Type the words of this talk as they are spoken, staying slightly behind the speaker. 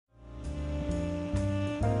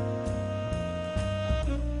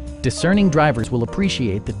Discerning drivers will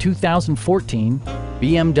appreciate the 2014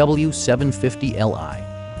 BMW 750 Li.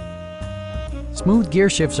 Smooth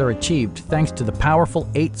gear shifts are achieved thanks to the powerful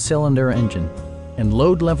 8-cylinder engine, and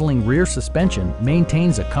load-leveling rear suspension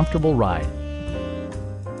maintains a comfortable ride.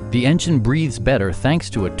 The engine breathes better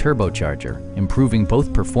thanks to a turbocharger, improving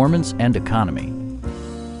both performance and economy.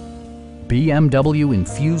 BMW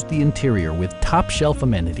infused the interior with top-shelf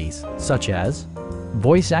amenities such as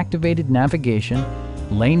voice-activated navigation,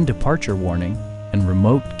 lane departure warning, and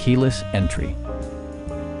remote keyless entry.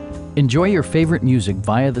 Enjoy your favorite music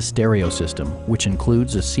via the stereo system, which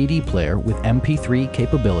includes a CD player with MP3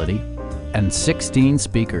 capability and 16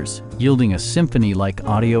 speakers, yielding a symphony-like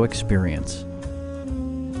audio experience.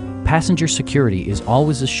 Passenger security is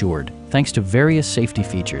always assured thanks to various safety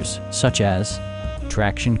features such as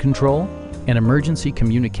traction control, an emergency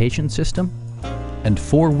communication system, and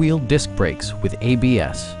 4-wheel disc brakes with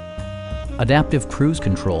ABS. Adaptive Cruise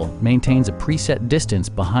Control maintains a preset distance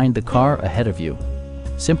behind the car ahead of you,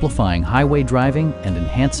 simplifying highway driving and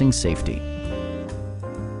enhancing safety.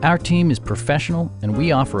 Our team is professional and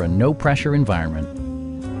we offer a no-pressure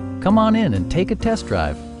environment. Come on in and take a test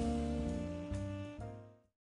drive.